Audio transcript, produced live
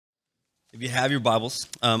If you have your Bibles,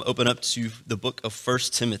 open up to the book of 1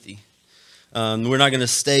 Timothy. We're not going to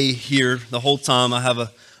stay here the whole time. I have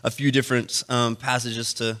a few different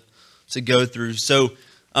passages to go through. So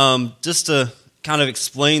just to kind of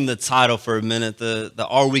explain the title for a minute, the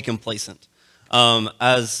Are We Complacent?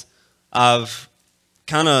 As I've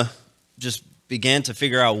kind of just began to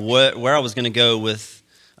figure out where I was going to go with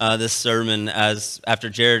this sermon after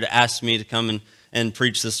Jared asked me to come and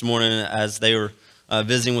preach this morning as they were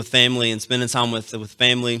visiting with family and spending time with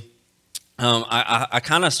family, I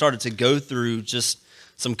kind of started to go through just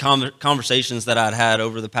some conversations that I'd had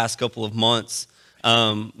over the past couple of months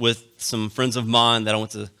with some friends of mine that I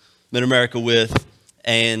went to Mid-America with.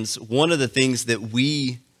 And one of the things that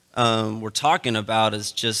we were talking about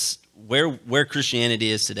is just where Christianity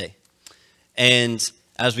is today. And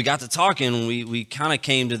as we got to talking, we kind of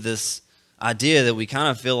came to this idea that we kind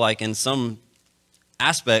of feel like in some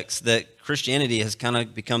aspects that Christianity has kind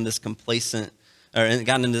of become this complacent, or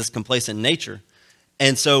gotten into this complacent nature.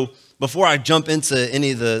 And so before I jump into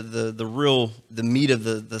any of the meat of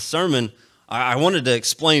the sermon, I wanted to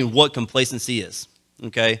explain what complacency is,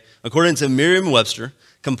 okay? According to Merriam-Webster,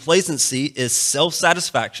 complacency is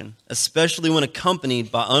self-satisfaction, especially when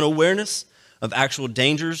accompanied by unawareness of actual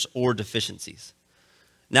dangers or deficiencies.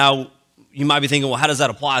 Now, you might be thinking, well, how does that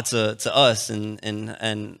apply to us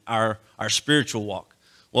and our spiritual walk?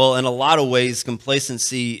 Well, in a lot of ways,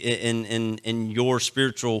 complacency in your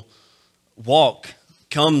spiritual walk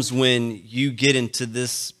comes when you get into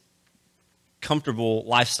this comfortable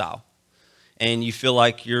lifestyle and you feel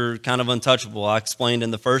like you're kind of untouchable. I explained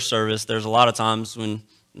in the first service, there's a lot of times when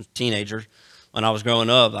I was a teenager, when I was growing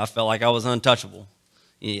up, I felt like I was untouchable.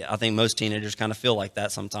 Yeah, I think most teenagers kind of feel like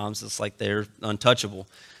that sometimes. It's like they're untouchable.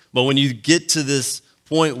 But when you get to this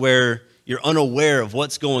point where you're unaware of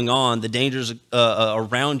what's going on, the dangers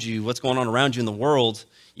around you, what's going on around you in the world,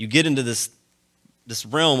 you get into this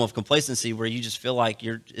realm of complacency where you just feel like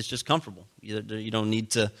it's just comfortable. You don't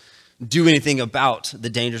need to do anything about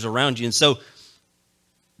the dangers around you. And so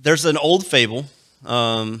there's an old fable,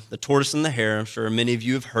 the tortoise and the hare. I'm sure many of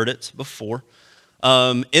you have heard it before.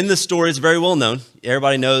 In the story, it's very well known.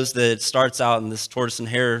 Everybody knows that it starts out and this tortoise and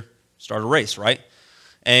hare start a race, right?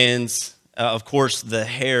 And of course, the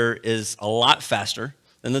hare is a lot faster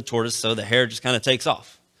than the tortoise, so the hare just kind of takes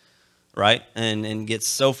off, right? And gets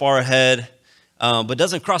so far ahead, but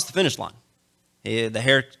doesn't cross the finish line. The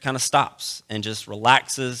hare kind of stops and just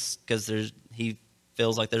relaxes because he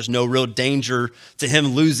feels like there's no real danger to him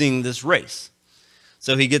losing this race.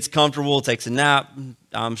 So he gets comfortable, takes a nap.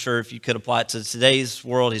 I'm sure if you could apply it to today's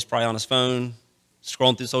world, he's probably on his phone,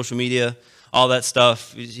 scrolling through social media, all that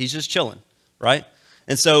stuff. He's just chilling, right?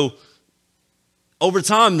 And so over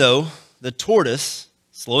time, though, the tortoise,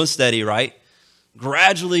 slow and steady, right,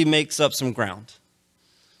 gradually makes up some ground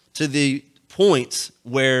to the point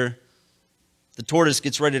where the tortoise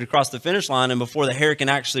gets ready to cross the finish line, and before the hare can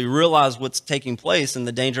actually realize what's taking place and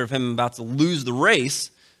the danger of him about to lose the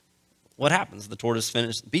race, what happens? The tortoise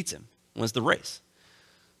beats him, wins the race.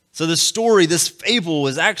 So this story, this fable,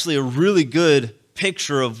 is actually a really good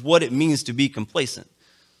picture of what it means to be complacent.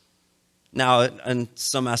 Now, in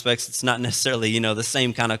some aspects, it's not necessarily, the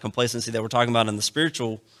same kind of complacency that we're talking about in the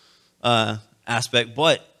spiritual aspect,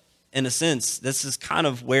 but in a sense, this is kind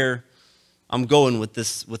of where I'm going with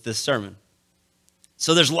this sermon.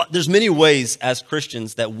 So there's many ways as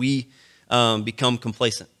Christians that we become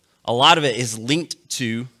complacent. A lot of it is linked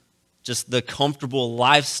to just the comfortable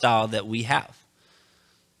lifestyle that we have.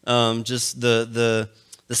 Just the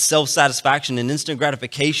self-satisfaction and instant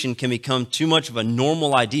gratification can become too much of a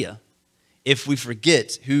normal idea if we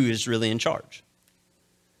forget who is really in charge.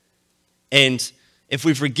 And if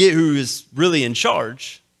we forget who is really in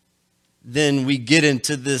charge, then we get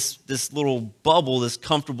into this little bubble, this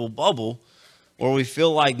comfortable bubble, where we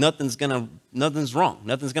feel like nothing's wrong.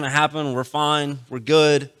 Nothing's gonna happen, we're fine, we're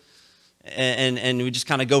good, and we just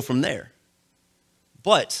kind of go from there.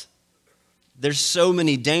 But there's so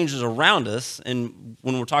many dangers around us, and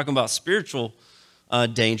when we're talking about spiritual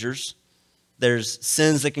dangers, there's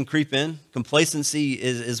sins that can creep in. Complacency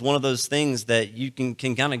is one of those things that you can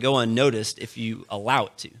kind of go unnoticed if you allow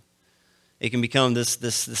it to. It can become this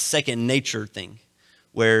second nature thing,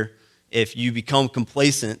 where if you become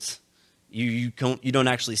complacent, you don't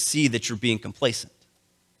actually see that you're being complacent.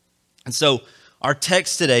 And so our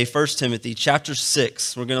text today, 1 Timothy chapter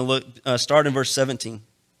 6, we're going to look start in verse 17.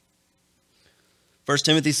 1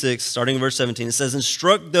 Timothy 6, starting in verse 17, it says,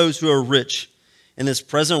 "Instruct those who are rich in this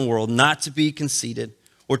present world not to be conceited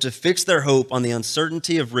or to fix their hope on the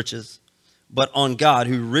uncertainty of riches, but on God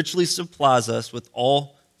who richly supplies us with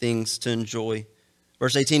all things to enjoy."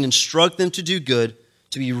 Verse 18, "Instruct them to do good,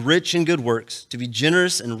 to be rich in good works, to be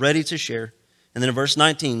generous and ready to share. And then in verse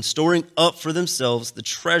 19, storing up for themselves the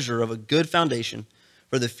treasure of a good foundation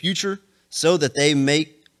for the future, so that they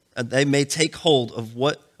may take hold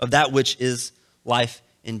of that which is life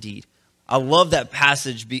indeed. I love that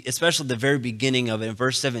passage, especially the very beginning of it in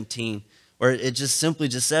verse 17, where it just simply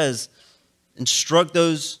just says, instruct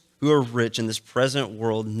those who are rich in this present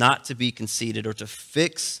world not to be conceited or to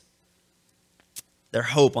fix their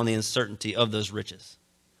hope on the uncertainty of those riches.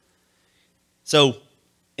 So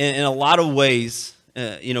in a lot of ways,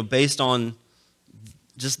 based on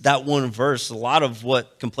just that one verse, a lot of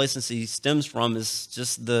what complacency stems from is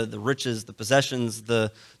just the riches, the possessions,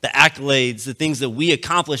 the accolades, the things that we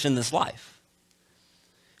accomplish in this life.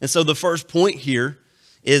 And so the first point here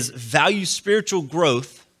is value spiritual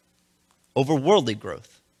growth over worldly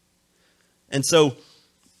growth. And so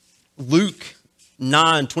Luke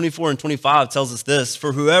 9:24 and 25 tells us this: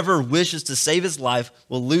 for whoever wishes to save his life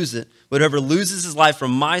will lose it. Whoever loses his life for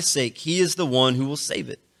my sake, he is the one who will save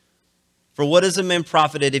it. For what is a man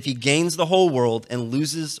profited if he gains the whole world and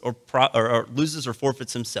loses or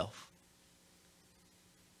forfeits himself?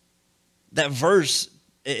 That verse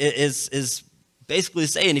is basically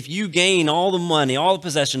saying, if you gain all the money, all the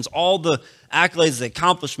possessions, all the accolades, the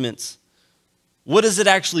accomplishments, what is it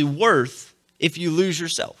actually worth if you lose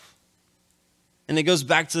yourself? And it goes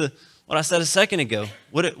back to what I said a second ago.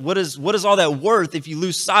 What is all that worth if you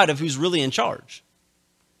lose sight of who's really in charge?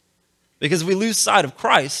 Because if we lose sight of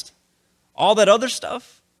Christ, all that other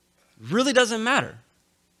stuff really doesn't matter.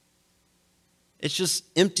 It's just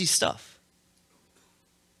empty stuff.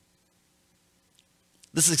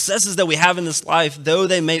 The successes that we have in this life, though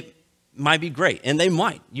they might be great, and they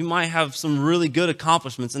might. You might have some really good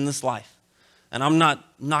accomplishments in this life. And I'm not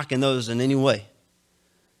knocking those in any way.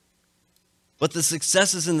 But the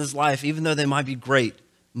successes in this life, even though they might be great,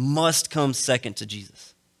 must come second to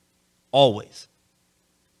Jesus. Always.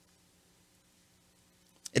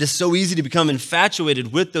 It is so easy to become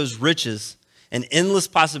infatuated with those riches and endless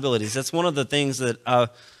possibilities. That's one of the things that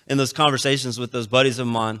in those conversations with those buddies of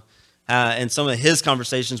mine and some of his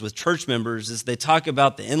conversations with church members is they talk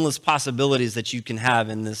about the endless possibilities that you can have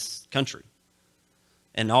in this country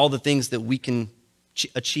and all the things that we can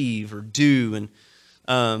achieve or do. And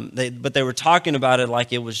but they were talking about it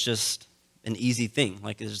like it was just an easy thing.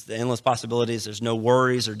 Like there's the endless possibilities. There's no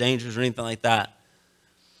worries or dangers or anything like that.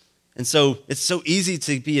 And so it's so easy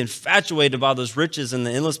to be infatuated by those riches and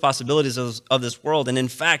the endless possibilities of this world. And in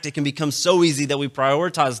fact, it can become so easy that we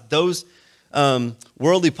prioritize those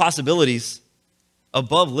worldly possibilities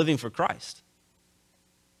above living for Christ.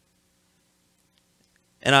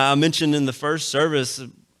 And I mentioned in the first service,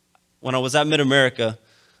 when I was at Mid-America,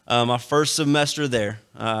 my first semester there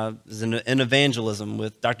was in evangelism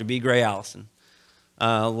with Dr. B. Gray Allison.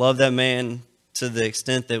 I love that man to the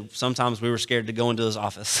extent that sometimes we were scared to go into his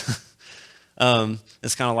office.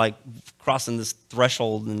 It's kind of like crossing this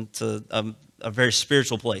threshold into a very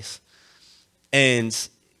spiritual place.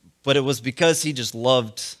 But it was because he just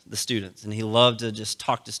loved the students and he loved to just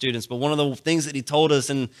talk to students. But one of the things that he told us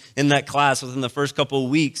in that class within the first couple of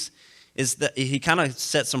weeks is that he kind of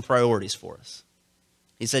set some priorities for us.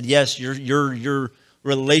 He said, yes, your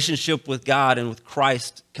relationship with God and with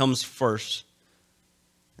Christ comes first,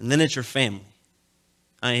 and then it's your family.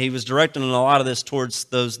 He was directing a lot of this towards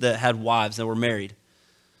those that had wives that were married.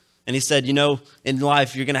 And he said, in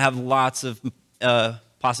life, you're going to have lots of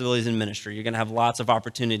possibilities in ministry. You're going to have lots of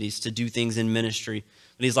opportunities to do things in ministry.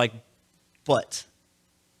 But he's like, but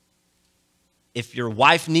if your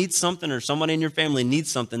wife needs something or someone in your family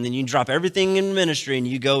needs something, then you drop everything in ministry and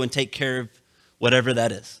you go and take care of whatever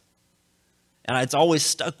that is. And it's always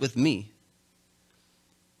stuck with me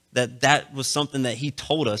that was something that he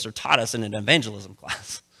told us or taught us in an evangelism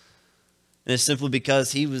class. And it's simply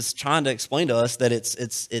because he was trying to explain to us that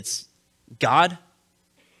it's God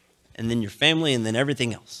and then your family and then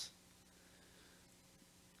everything else.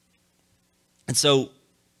 And so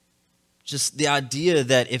just the idea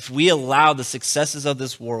that if we allow the successes of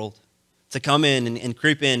this world to come in and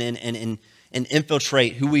creep in and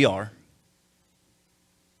infiltrate who we are,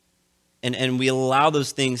 and we allow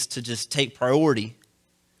those things to just take priority,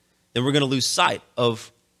 then we're going to lose sight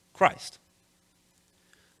of Christ.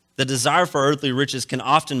 The desire for earthly riches can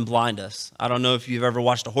often blind us. I don't know if you've ever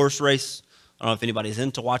watched a horse race. I don't know if anybody's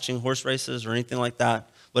into watching horse races or anything like that.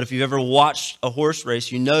 But if you've ever watched a horse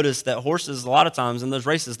race, you notice that horses, a lot of times in those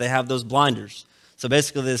races, they have those blinders. So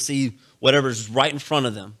basically they see whatever's right in front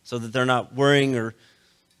of them so that they're not worrying or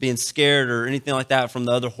being scared or anything like that from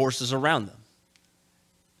the other horses around them.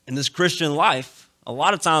 In this Christian life, a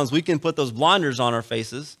lot of times we can put those blinders on our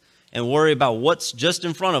faces and worry about what's just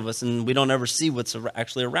in front of us, and we don't ever see what's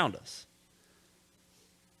actually around us.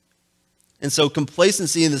 And so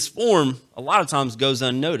complacency in this form a lot of times goes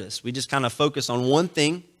unnoticed. We just kind of focus on one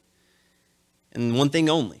thing and one thing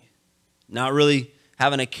only, not really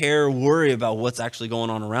having a care or worry about what's actually going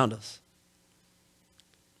on around us.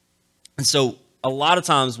 And so a lot of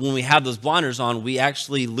times when we have those blinders on, we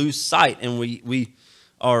actually lose sight, and we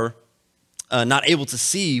are not able to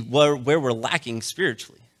see where we're lacking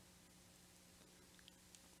spiritually.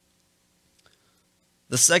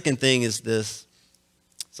 The second thing is this.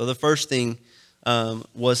 So the first thing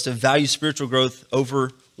was to value spiritual growth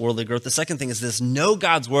over worldly growth. The second thing is this: know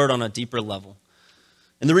God's word on a deeper level.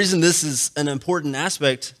 And the reason this is an important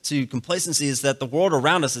aspect to complacency is that the world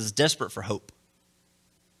around us is desperate for hope.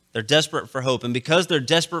 They're desperate for hope. And because they're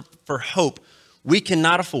desperate for hope, we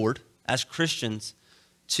cannot afford, as Christians,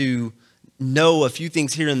 to know a few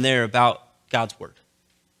things here and there about God's word.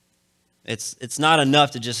 It's not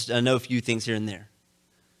enough to just know a few things here and there.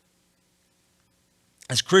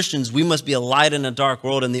 As Christians, we must be a light in a dark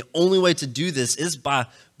world, and the only way to do this is by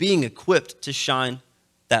being equipped to shine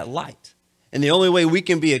that light. And the only way we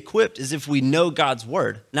can be equipped is if we know God's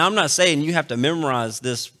word. Now, I'm not saying you have to memorize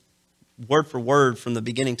this word for word from the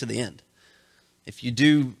beginning to the end. If you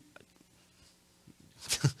do,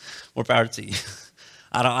 more power to you.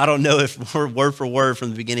 I don't know if we're word for word from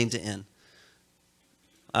the beginning to end.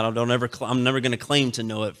 I'm never going to claim to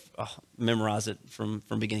know it, memorize it from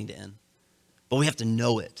beginning to end. But we have to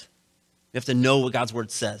know it. We have to know what God's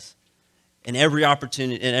word says. In every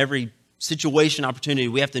opportunity, in every situation, opportunity,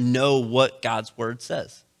 we have to know what God's word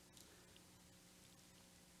says.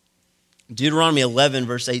 Deuteronomy 11,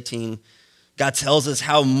 verse 18, God tells us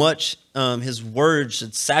how much his word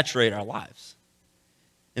should saturate our lives.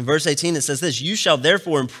 In verse 18, it says this: "You shall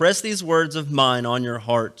therefore impress these words of mine on your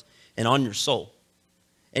heart and on your soul,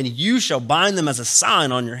 and you shall bind them as a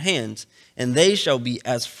sign on your hand, and they shall be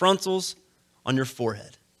as frontals on your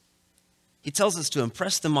forehead." He tells us to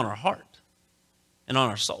impress them on our heart and on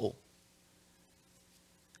our soul.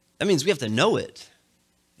 That means we have to know it.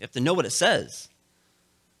 We have to know what it says.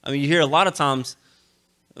 I mean, you hear a lot of times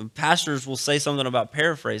pastors will say something about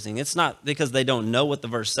paraphrasing. It's not because they don't know what the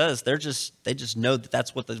verse says. They just know that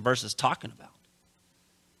that's what the verse is talking about.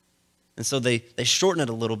 And so they shorten it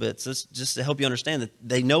a little bit just to help you understand that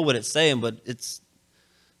they know what it's saying, but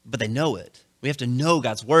they know it. We have to know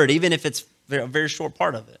God's word, even if it's a very short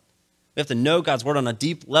part of it. We have to know God's word on a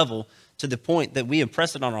deep level to the point that we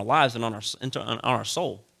impress it on our lives and on our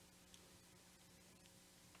soul.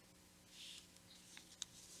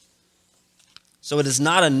 So it is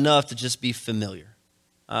not enough to just be familiar.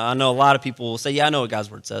 I know a lot of people will say, yeah, I know what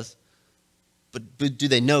God's word says. But do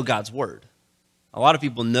they know God's word? A lot of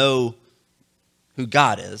people know who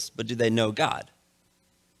God is, but do they know God?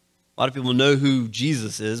 A lot of people know who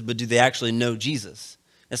Jesus is, but do they actually know Jesus?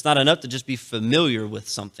 It's not enough to just be familiar with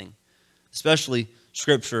something, especially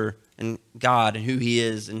Scripture and God and who he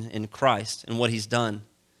is and Christ and what he's done.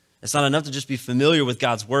 It's not enough to just be familiar with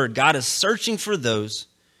God's word. God is searching for those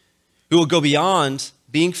who will go beyond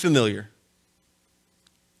being familiar.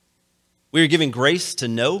 We are given grace to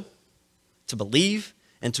know, to believe,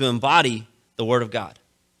 and to embody the word of God.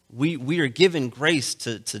 We are given grace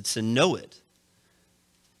to know it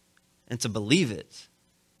and to believe it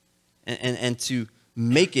and to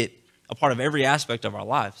make it a part of every aspect of our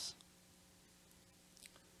lives.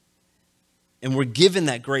 And we're given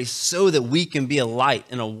that grace so that we can be a light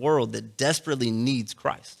in a world that desperately needs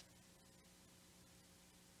Christ.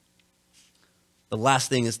 The last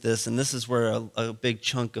thing is this, and this is where a big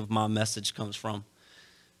chunk of my message comes from,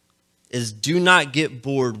 is do not get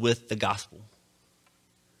bored with the gospel.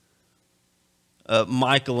 Pastor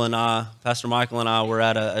Michael and I were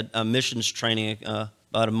at a missions training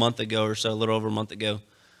about a month ago or so, a little over a month ago.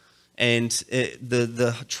 And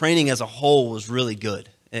the training as a whole was really good.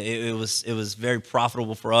 It was very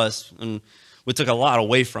profitable for us, and we took a lot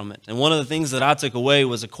away from it. And one of the things that I took away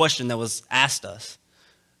was a question that was asked us.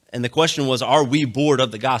 And the question was, are we bored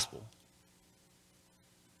of the gospel?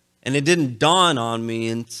 And it didn't dawn on me,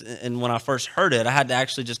 and when I first heard it, I had to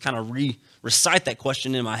actually just kind of recite that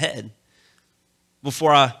question in my head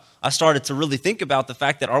before I started to really think about the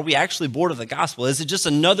fact that, are we actually bored of the gospel? Is it just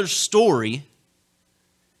another story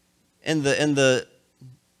in the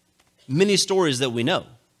many stories that we know?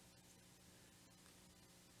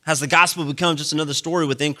 Has the gospel become just another story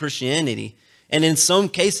within Christianity? And in some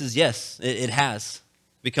cases, yes, it has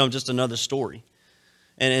become just another story.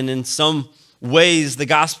 And in some ways, the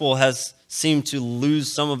gospel has seemed to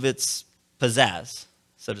lose some of its pizzazz,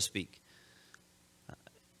 so to speak.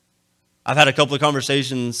 I've had a couple of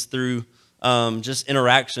conversations through just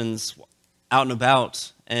interactions out and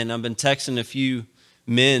about, and I've been texting a few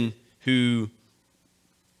men who,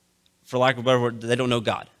 for lack of a better word, they don't know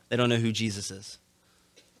God. They don't know who Jesus is.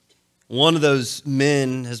 One of those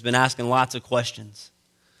men has been asking lots of questions.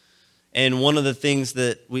 And one of the things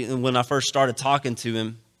that when I first started talking to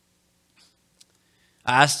him,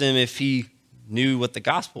 I asked him if he knew what the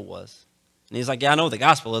gospel was. And he's like, yeah, I know what the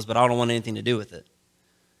gospel is, but I don't want anything to do with it.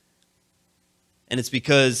 And it's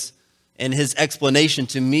because in his explanation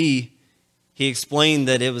to me, he explained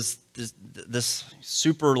that it was this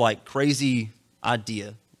super crazy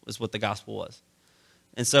idea was what the gospel was.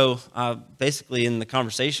 And so basically in the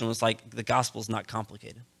conversation was like, the gospel is not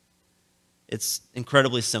complicated. It's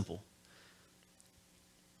incredibly simple.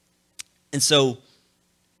 And so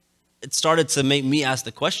it started to make me ask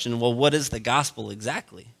the question, well, what is the gospel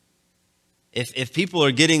exactly? If people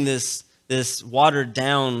are getting this watered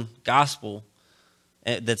down gospel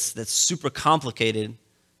that's super complicated,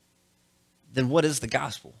 then what is the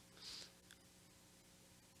gospel?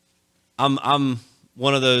 I'm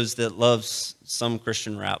one of those that loves some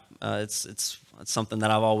Christian rap. It's something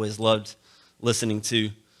that I've always loved listening to.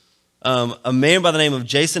 A man by the name of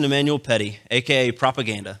Jason Emmanuel Petty, aka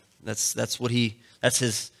Propaganda. That's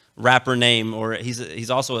his rapper name, or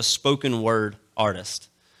he's also a spoken word artist.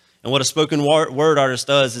 And what a spoken word artist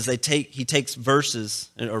does is he takes verses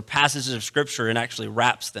or passages of scripture and actually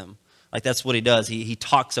raps them. Like that's what he does. He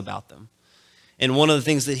talks about them. And one of the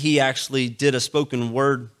things that he actually did a spoken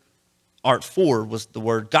word art for was the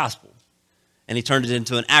word gospel. And he turned it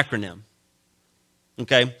into an acronym.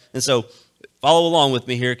 Okay? And so follow along with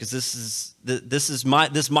me here, because this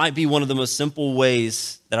might be one of the most simple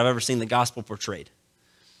ways that I've ever seen the gospel portrayed.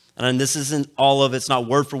 And this isn't all of it. It's not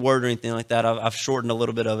word for word or anything like that. I've shortened a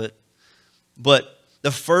little bit of it. But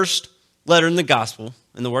the first letter in the gospel,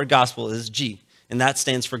 in the word gospel, is G. And that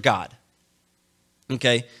stands for God.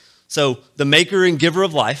 Okay? So the maker and giver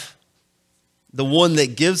of life, the one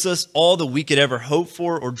that gives us all that we could ever hope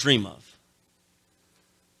for or dream of.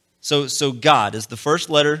 So God is the first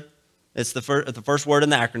letter. It's the first word in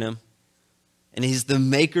the acronym. And he's the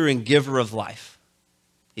maker and giver of life.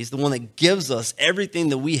 He's the one that gives us everything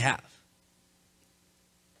that we have.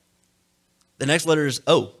 The next letter is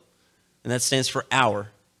O, and that stands for our.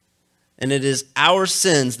 And it is our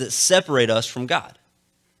sins that separate us from God.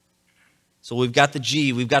 So we've got the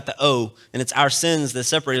G, we've got the O, and it's our sins that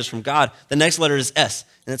separate us from God. The next letter is S,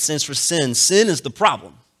 and it stands for sin. Sin is the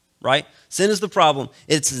problem, right? Sin is the problem.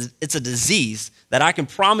 It's a disease that I can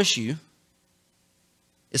promise you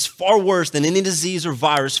is far worse than any disease or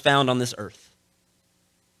virus found on this earth.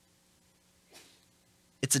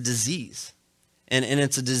 It's a disease. And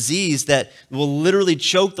it's a disease that will literally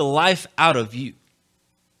choke the life out of you.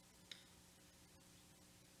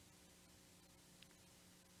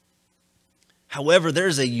 However,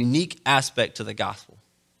 there's a unique aspect to the gospel.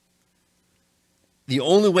 The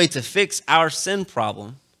only way to fix our sin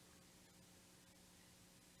problem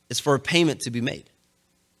is for a payment to be made.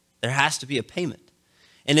 There has to be a payment.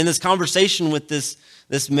 And in this conversation with this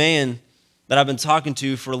man that I've been talking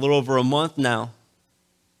to for a little over a month now,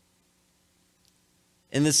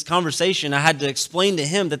 in this conversation, I had to explain to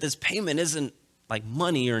him that this payment isn't like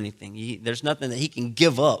money or anything. There's nothing that he can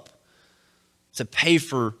give up to pay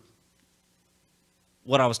for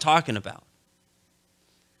what I was talking about.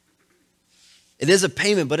 It is a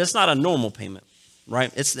payment, but it's not a normal payment,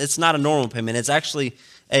 right? It's not a normal payment. It's actually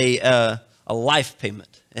a life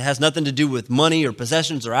payment. It has nothing to do with money or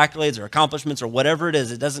possessions or accolades or accomplishments or whatever it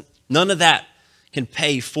is. None of that can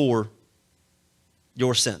pay for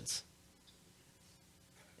your sins.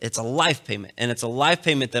 It's a life payment, and it's a life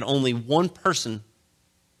payment that only one person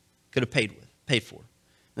could have paid for, and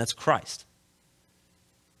that's Christ.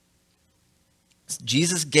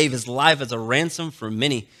 Jesus gave his life as a ransom for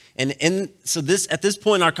many. And so at this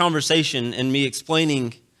point in our conversation and me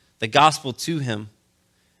explaining the gospel to him,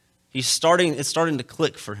 it's starting to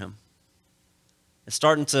click for him. It's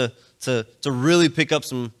starting to really pick up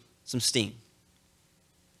some steam.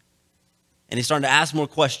 And he's starting to ask more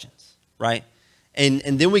questions, right? And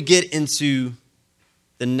then we get into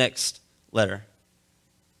the next letter,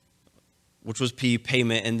 which was P,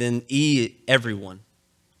 payment, and then E, everyone.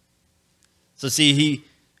 So see, he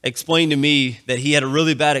explained to me that he had a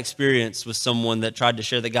really bad experience with someone that tried to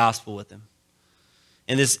share the gospel with him.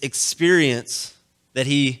 And this experience that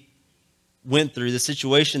he went through, the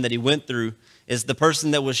situation that he went through, is the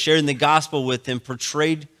person that was sharing the gospel with him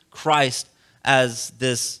portrayed Christ as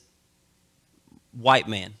this white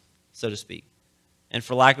man, so to speak. And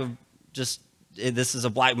for lack of this is a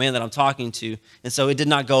black man that I'm talking to, and so it did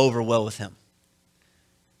not go over well with him.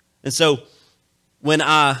 And so when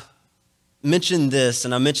I mentioned this,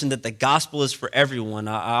 and I mentioned that the gospel is for everyone,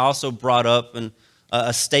 I also brought up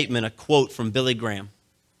a statement, a quote from Billy Graham.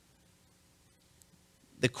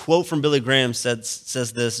 The quote from Billy Graham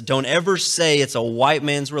says this: "Don't ever say it's a white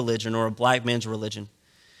man's religion or a black man's religion.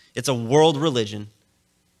 It's a world religion,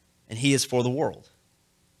 and he is for the world,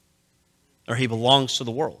 or he belongs to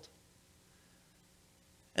the world."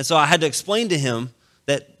 And so I had to explain to him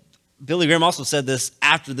that Billy Graham also said this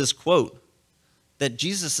after this quote, that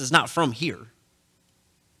Jesus is not from here.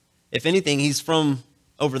 If anything, he's from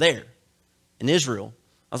over there in Israel.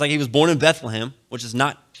 I was like, he was born in Bethlehem, which is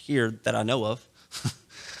not here that I know of.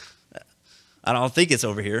 I don't think it's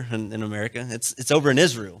over here in America. It's over in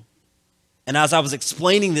Israel. And as I was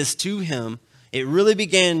explaining this to him, it really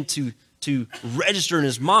began to register in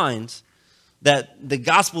his mind that the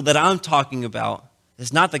gospel that I'm talking about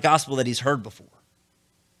is not the gospel that he's heard before.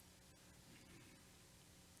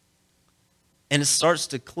 And it starts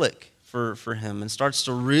to click for him and starts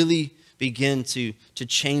to really begin to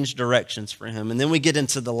change directions for him. And then we get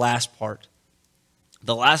into the last part.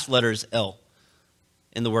 The last letter is L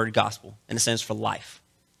in the word gospel, and it stands for life.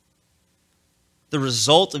 The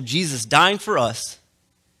result of Jesus dying for us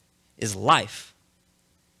is life.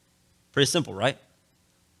 Pretty simple, right?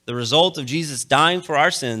 The result of Jesus dying for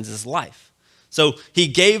our sins is life. So he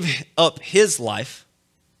gave up his life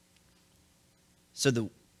so that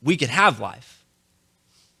we could have life.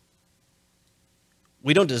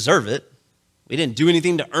 We don't deserve it. We didn't do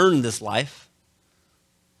anything to earn this life.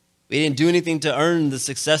 We didn't do anything to earn the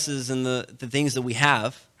successes and the things that we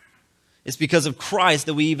have. It's because of Christ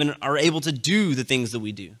that we even are able to do the things that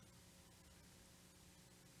we do.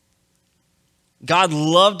 God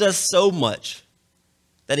loved us so much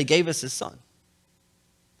that he gave us his son.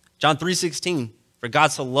 John 3:16, "For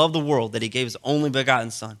God so loved the world that he gave his only begotten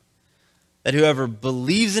son, that whoever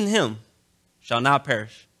believes in him shall not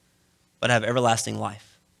perish, but have everlasting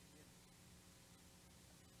life."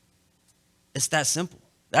 It's that simple.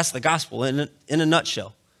 That's the gospel in a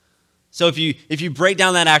nutshell. So if you break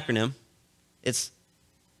down that acronym, it's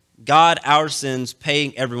God, our sins,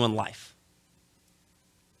 paying everyone life.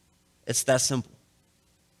 It's that simple.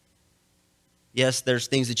 Yes, there's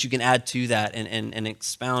things that you can add to that and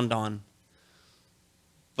expound on.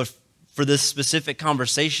 But for this specific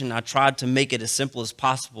conversation, I tried to make it as simple as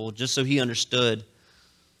possible just so he understood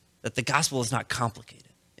that the gospel is not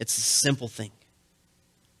complicated. It's a simple thing.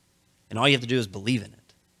 And all you have to do is believe in it.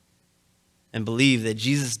 And believe that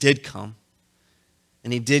Jesus did come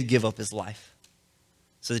and he did give up his life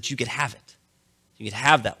so that you could have it. You could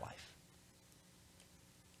have that life.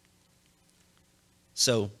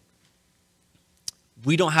 So,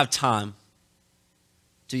 we don't have time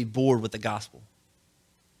to be bored with the gospel.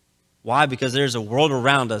 Why? Because there's a world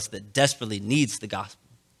around us that desperately needs the gospel.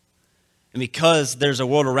 And because there's a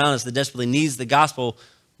world around us that desperately needs the gospel,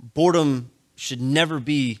 boredom should never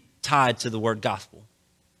be tied to the word gospel.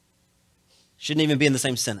 Shouldn't even be in the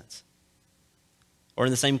same sentence or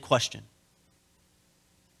in the same question.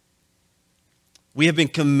 We have been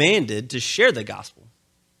commanded to share the gospel.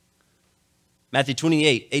 Matthew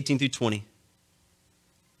 28:18-20.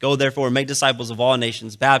 "Go therefore and make disciples of all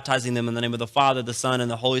nations, baptizing them in the name of the Father, the Son,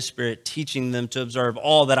 and the Holy Spirit, teaching them to observe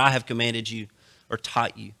all that I have commanded you or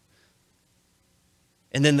taught you."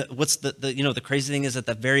 And then what's the crazy thing is at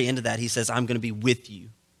the very end of that, he says, "I'm going to be with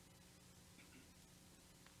you."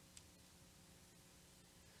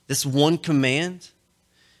 This one command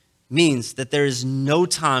means that there is no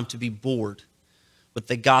time to be bored with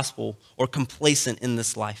the gospel or complacent in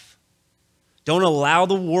this life. Don't allow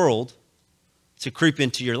the world to creep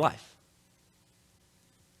into your life.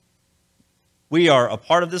 We are a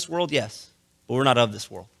part of this world, yes, but we're not of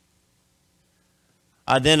this world.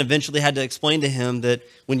 I then eventually had to explain to him that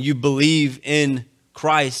when you believe in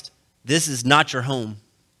Christ, this is not your home.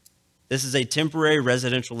 This is a temporary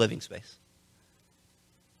residential living space.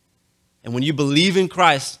 And when you believe in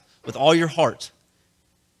Christ with all your heart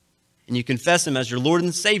and you confess him as your Lord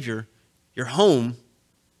and Savior, your home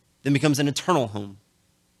then becomes an eternal home.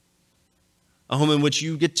 A home in which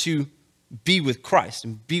you get to be with Christ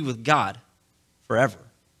and be with God forever.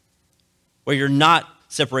 Where you're not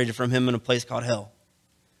separated from him in a place called hell.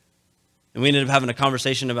 And we ended up having a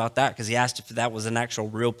conversation about that because he asked if that was an actual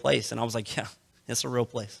real place. And I was like, yeah, it's a real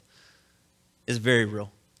place. It's very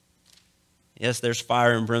real. Yes, there's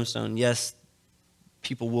fire and brimstone. Yes,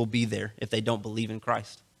 people will be there if they don't believe in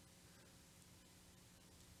Christ.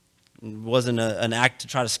 It wasn't an act to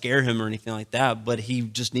try to scare him or anything like that, but he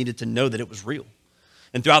just needed to know that it was real.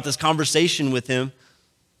 And throughout this conversation with him,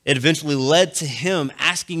 it eventually led to him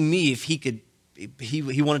asking me if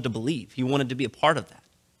he wanted to believe. He wanted to be a part of that.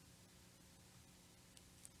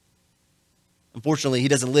 Unfortunately, he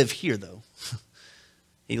doesn't live here, though.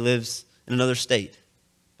 He lives in another state.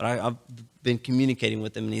 But I've been communicating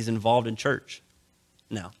with him, and he's involved in church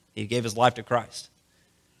now. He gave his life to Christ.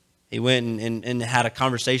 He went and had a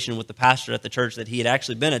conversation with the pastor at the church that he had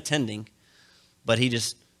actually been attending, but he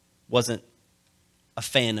just wasn't a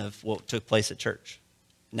fan of what took place at church.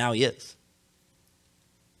 Now he is.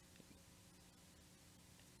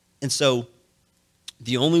 And so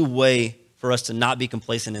the only way for us to not be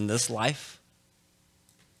complacent in this life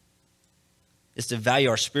is to value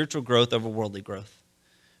our spiritual growth over worldly growth.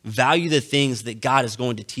 Value the things that God is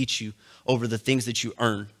going to teach you over the things that you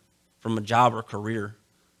earn from a job or career.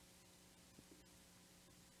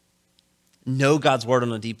 Know God's word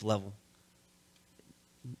on a deep level.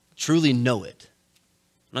 Truly know it.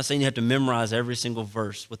 I'm not saying you have to memorize every single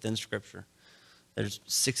verse within Scripture. There's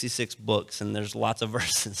 66 books and there's lots of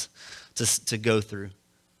verses to go through.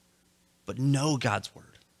 But know God's word.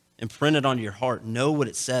 Imprint it onto your heart. Know what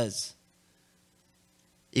it says.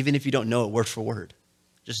 Even if you don't know it word for word.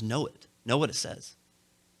 Just know it. Know what it says.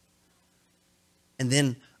 And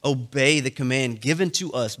then obey the command given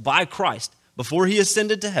to us by Christ before he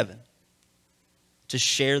ascended to heaven to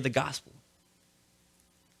share the gospel.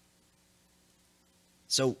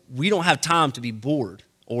 So we don't have time to be bored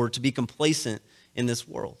or to be complacent in this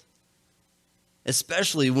world,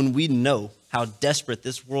 especially when we know how desperate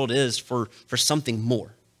this world is for something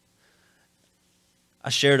more. I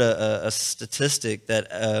shared a statistic that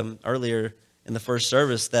earlier in the first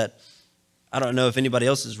service that I don't know if anybody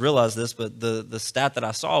else has realized this, but the stat that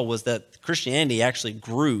I saw was that Christianity actually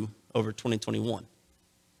grew over 2021.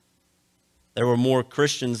 There were more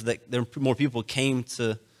Christians, more people came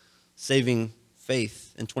to saving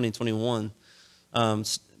faith in 2021,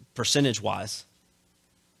 percentage-wise,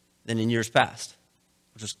 than in years past,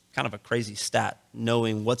 which is kind of a crazy stat,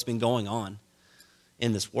 knowing what's been going on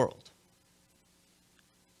in this world.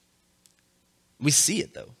 We see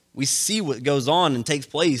it, though. We see what goes on and takes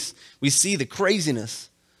place. We see the craziness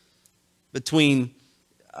between,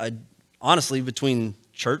 honestly, between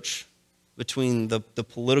church, between the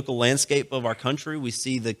political landscape of our country. We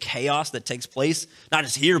see the chaos that takes place, not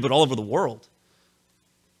just here, but all over the world.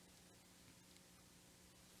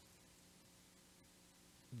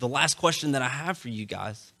 The last question that I have for you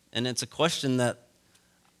guys, and it's a question that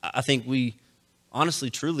I think we honestly,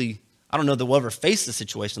 truly, I don't know that we'll ever face a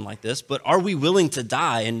situation like this, but are we willing to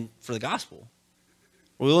die for the gospel?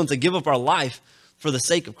 Are we willing to give up our life for the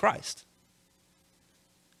sake of Christ?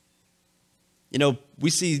 You know, we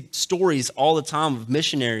see stories all the time of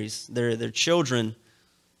missionaries, their children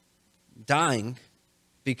dying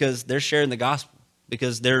because they're sharing the gospel,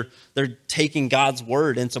 because they're taking God's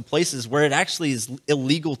word into places where it actually is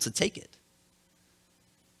illegal to take it.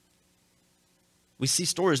 We see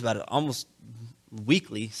stories about it almost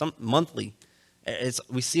weekly, some monthly.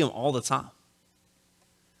 We see them all the time.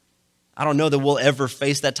 I don't know that we'll ever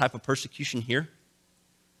face that type of persecution here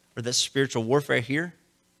or that spiritual warfare here.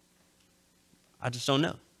 I just don't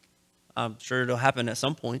know. I'm sure it'll happen at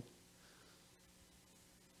some point.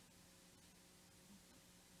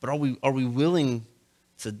 But are we willing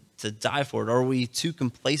to die for it? Or are we too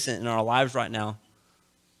complacent in our lives right now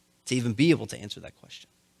to even be able to answer that question?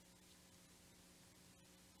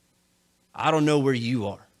 I don't know where you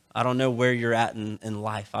are. I don't know where you're at in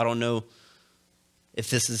life. I don't know if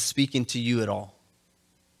this is speaking to you at all.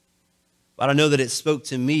 But I know that it spoke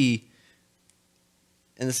to me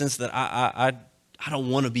in the sense that I don't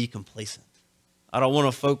want to be complacent. I don't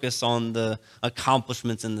want to focus on the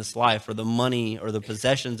accomplishments in this life or the money or the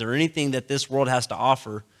possessions or anything that this world has to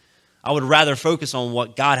offer. I would rather focus on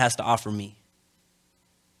what God has to offer me.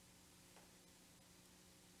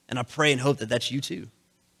 And I pray and hope that that's you too.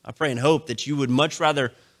 I pray and hope that you would much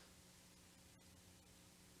rather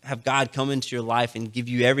have God come into your life and give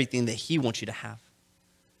you everything that he wants you to have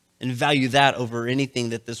and value that over anything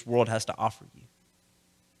that this world has to offer you.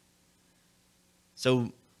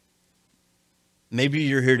 So maybe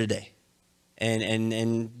you're here today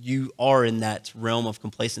and you are in that realm of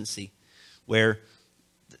complacency where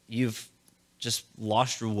you've just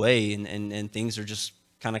lost your way and things are just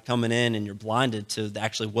kind of coming in and you're blinded to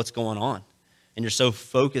actually what's going on. And you're so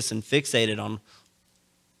focused and fixated on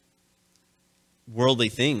worldly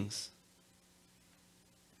things.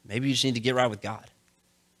 Maybe you just need to get right with God.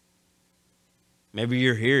 Maybe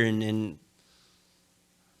you're here and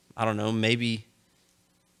I don't know, maybe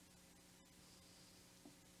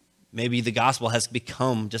the gospel has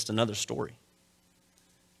become just another story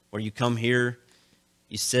where you come here,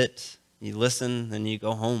 you sit, you listen, and you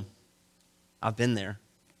go home. I've been there.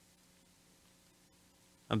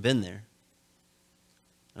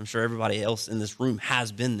 I'm sure everybody else in this room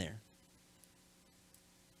has been there.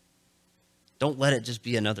 Don't let it just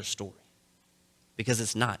be another story, because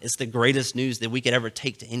it's not. It's the greatest news that we could ever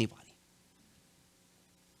take to anybody.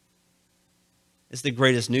 It's the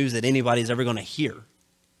greatest news that anybody's ever going to hear.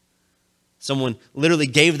 Someone literally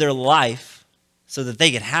gave their life so that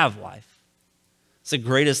they could have life. It's the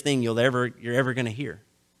greatest thing you're ever going to hear.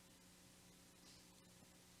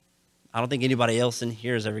 I don't think anybody else in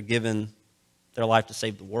here has ever given their life to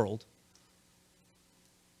save the world.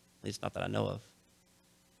 At least not that I know of.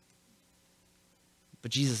 But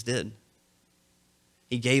Jesus did.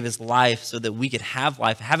 He gave his life so that we could have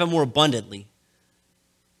life, have it more abundantly,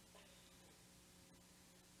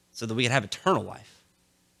 so that we could have eternal life.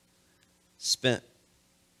 Spent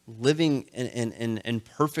living in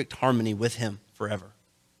perfect harmony with him forever.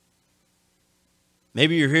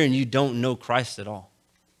 Maybe you're here and you don't know Christ at all.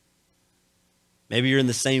 Maybe you're in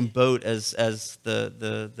the same boat as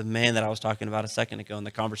the man that I was talking about a second ago in the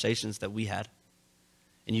conversations that we had,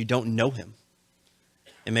 and you don't know him.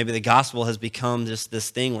 And maybe the gospel has become just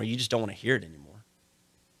this thing where you just don't want to hear it anymore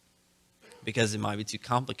because it might be too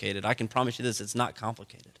complicated. I can promise you this, it's not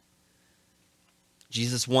complicated.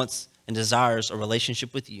 Jesus wants and desires a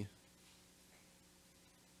relationship with you.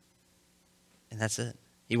 And that's it.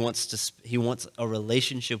 He wants a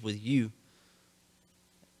relationship with you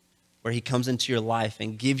where he comes into your life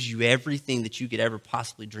and gives you everything that you could ever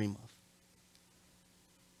possibly dream of.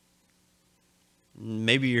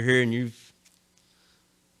 Maybe you're here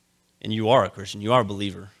and you are a Christian, you are a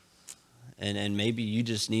believer, and maybe you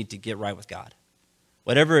just need to get right with God.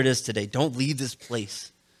 Whatever it is today, don't leave this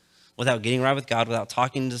place without getting right with God, without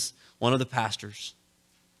talking to one of the pastors.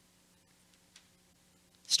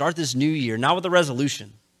 Start this new year, not with a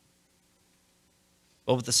resolution,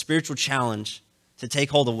 but with a spiritual challenge to take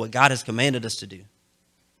hold of what God has commanded us to do.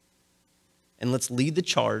 And let's lead the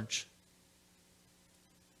charge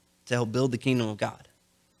to help build the kingdom of God.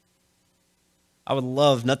 I would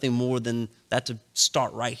love nothing more than that to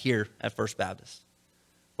start right here at First Baptist,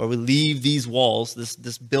 where we leave these walls,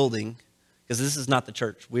 this building, because this is not the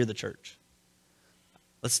church. We're the church.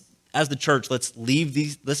 As the church, let's leave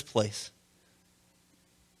this place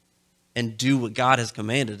and do what God has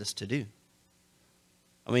commanded us to do.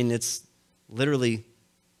 I mean, it's literally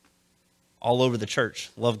all over the church.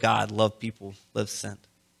 Love God, love people, live sent,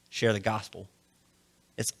 share the gospel.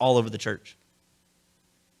 It's all over the church.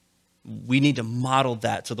 We need to model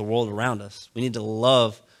that to the world around us. We need to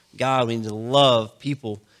love God. We need to love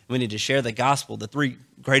people. We need to share the gospel, the 3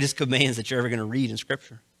 greatest commands that you're ever going to read in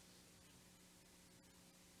Scripture.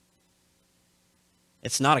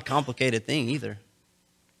 It's not a complicated thing either.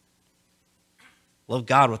 Love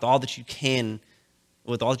God with all that you can,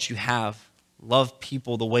 with all that you have. Love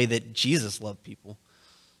people the way that Jesus loved people.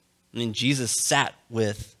 I mean, Jesus sat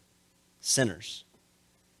with sinners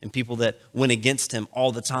and people that went against him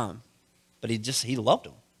all the time. But he loved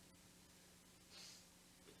them.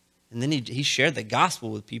 And then he shared the gospel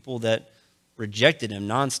with people that rejected him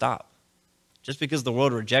nonstop. Just because the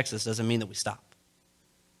world rejects us doesn't mean that we stop.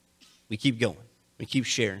 We keep going. We keep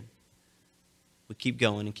sharing. We keep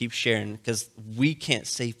going and keep sharing because we can't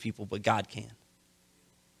save people, but God can.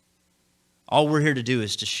 All we're here to do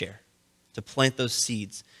is to share, to plant those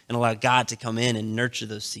seeds and allow God to come in and nurture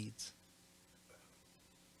those seeds.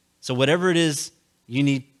 So whatever it is you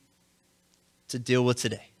need to deal with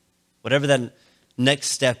today, whatever that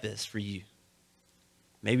next step is for you,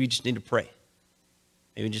 maybe you just need to pray.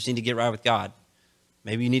 Maybe you just need to get right with God.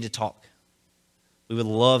 Maybe you need to talk. We would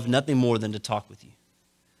love nothing more than to talk with you.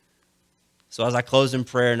 So as I close in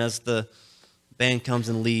prayer and as the band comes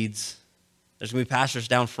and leads, there's going to be pastors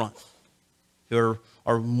down front who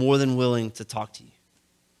are more than willing to talk to you.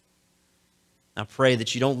 I pray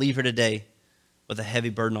that you don't leave here today with a heavy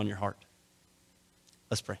burden on your heart.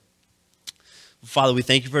 Let's pray. Father, we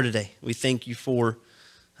thank you for today. We thank you for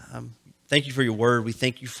your word. We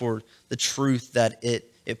thank you for the truth that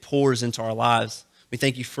it pours into our lives. We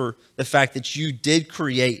thank you for the fact that you did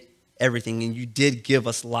create everything and you did give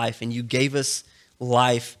us life, and you gave us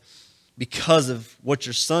life because of what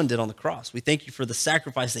your son did on the cross. We thank you for the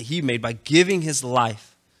sacrifice that he made by giving his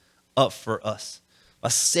life up for us, by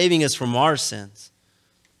saving us from our sins,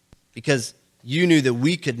 because you knew that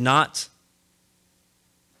we could not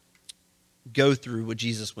go through what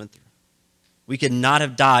Jesus went through. We could not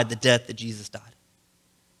have died the death that Jesus died.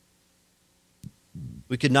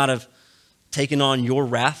 We could not have taken on your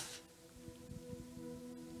wrath.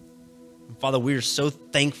 And Father, we are so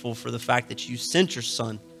thankful for the fact that you sent your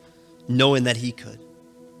son knowing that he could.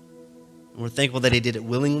 And we're thankful that he did it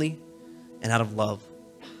willingly and out of love.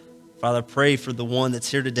 Father, I pray for the one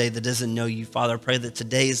that's here today that doesn't know you. Father, I pray that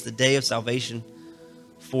today is the day of salvation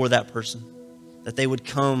for that person. that they would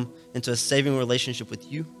come into a saving relationship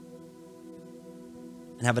with you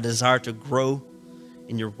and have a desire to grow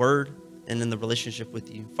in your word and in the relationship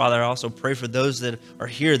with you. Father, I also pray for those that are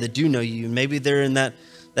here that do know you. Maybe they're in that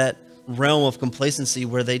realm of complacency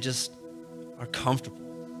where they just are comfortable.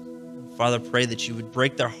 Father, pray that you would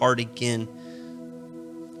break their heart again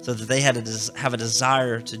so that they have a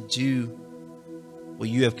desire to do what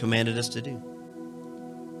you have commanded us to do.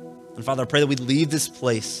 And Father, I pray that we leave this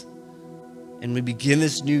place and we begin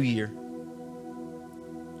this new year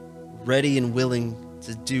ready and willing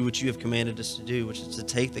to do what you have commanded us to do, which is to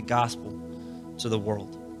take the gospel to the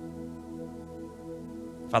world.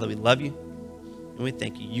 Father, we love you and we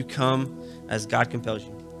thank you. You come as God compels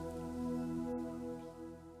you.